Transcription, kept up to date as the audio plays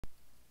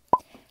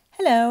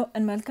Hello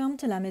and welcome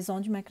to La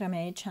Maison du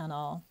Macramé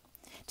channel.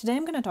 Today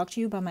I'm going to talk to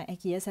you about my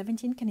IKEA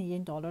 17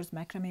 Canadian dollars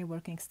macrame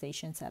working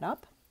station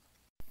setup.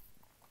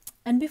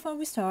 And before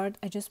we start,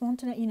 I just want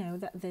to let you know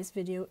that this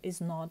video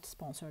is not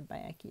sponsored by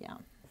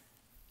IKEA.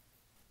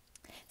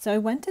 So I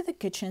went to the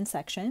kitchen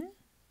section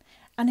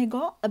and I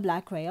got a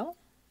black rail.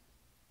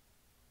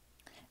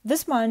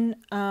 This one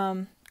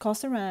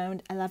cost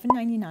around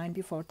 $11.99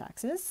 before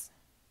taxes.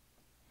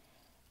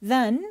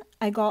 Then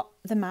I got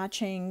the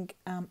matching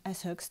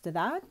S-hooks to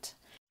that.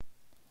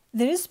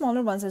 There is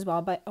smaller ones as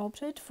well, but I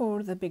opted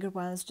for the bigger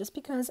ones just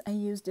because I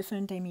use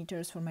different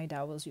diameters for my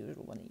dowels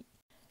usually.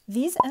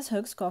 These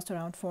S-hooks cost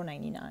around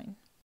 $4.99.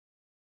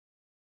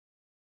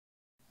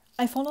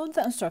 I followed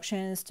the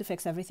instructions to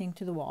fix everything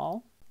to the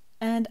wall,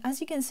 and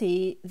as you can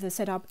see, the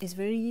setup is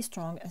very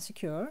strong and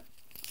secure.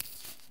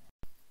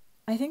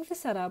 I think the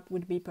setup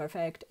would be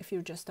perfect if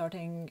you're just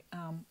starting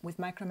with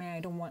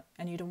macrame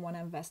and you don't want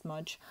to invest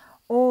much,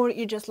 or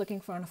you're just looking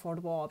for an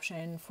affordable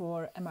option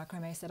for a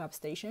macrame setup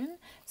station.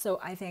 So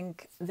I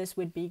think this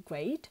would be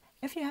great.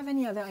 If you have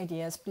any other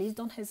ideas, please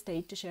don't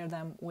hesitate to share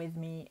them with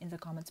me in the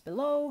comments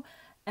below.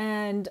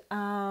 And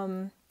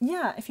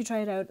yeah, if you try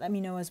it out, let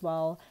me know as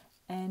well.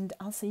 And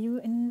I'll see you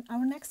in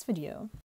our next video.